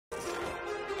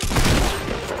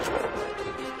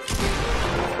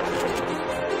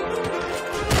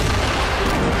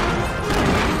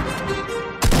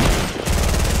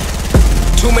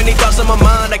many thoughts on my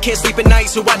mind, I can't sleep at night,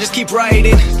 so I just keep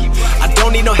writing. I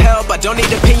don't need no help, I don't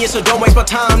need opinions, so don't waste my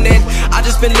time then. I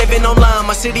just been living online,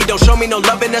 my city don't show me no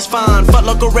love and that's fine. Fuck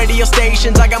local radio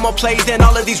stations, I got more plays than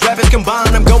all of these rappers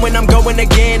combined. I'm going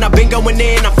again, I've been going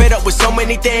in, I'm fed up with so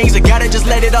many things, I gotta just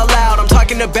let it all out. I'm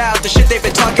talking about the shit they've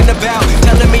been talking about,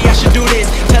 telling me I should do this,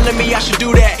 telling me I should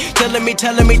do that, telling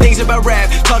me things about rap,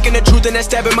 talking the truth and that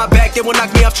stab in my back that will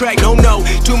knock me off track. No,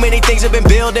 too many things have been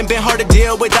building, been hard to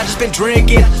deal with, I just been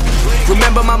drinking.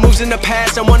 Remember my moves in the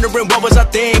past, I'm wondering what was I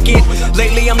thinking.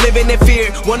 Lately I'm living in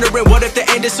fear, wondering what if the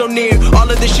end is so near. All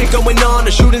of this shit going on,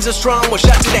 the shootings are strong, one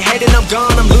shot to the head and I'm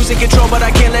gone. I'm losing control but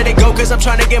I can't let it go, cause I'm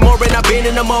trying to get more. And I've been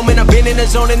in the moment, I've been in the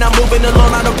zone, and I'm moving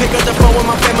alone. I don't pick up the phone when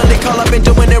my family call, I've been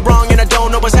doing it wrong and I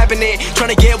don't know what's happening.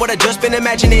 Trying to get what I just been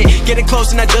imagining, getting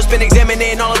close and I just been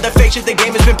examining all of the fake shit the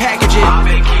game has been packaging. I've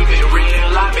been keeping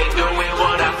real, I've been doing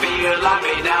what I feel. I've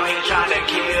been out here trying to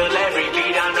kill every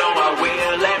beat, I know I will.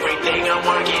 Everything I'm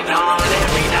working on,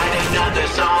 every night another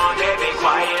song. They've been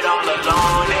quiet all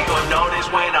along, they gon' notice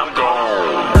when I'm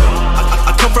gone.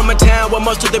 I come from a town where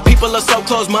most of the people are so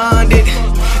close-minded.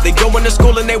 They go into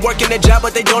school and they work in a job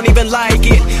but they don't even like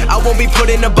it. I won't be put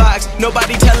in a box,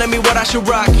 nobody telling me what I should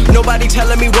rock, nobody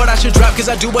telling me what I should drop, cause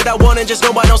I do what I want and just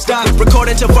know I don't stop.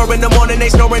 Recording till 4 in the morning, they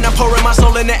snoring, I'm pouring my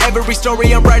soul into every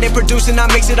story. I'm writing, producing, I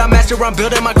mix it, I master, I'm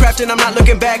building my craft and I'm not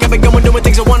looking back. I've been going doing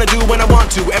things I wanna do when I want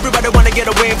to. Everybody wanna get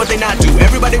away but they not do.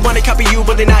 Everybody wanna copy you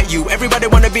but they not you. Everybody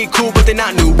wanna be cool but they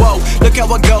not new. Whoa, look how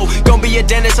I go, gonna be a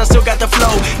dentist, I still got the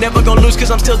flow. Never gonna lose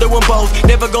cause I'm still doing both.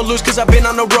 Never gonna lose cause I've been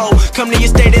on the road. Come to your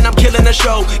state and I'm killing the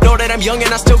show. Know that I'm young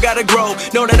and I still gotta grow.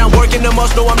 Know that I'm working the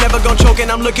most, know I'm never gonna choke,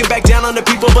 and I'm looking back down on the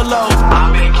people below.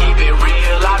 I've been keeping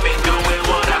real,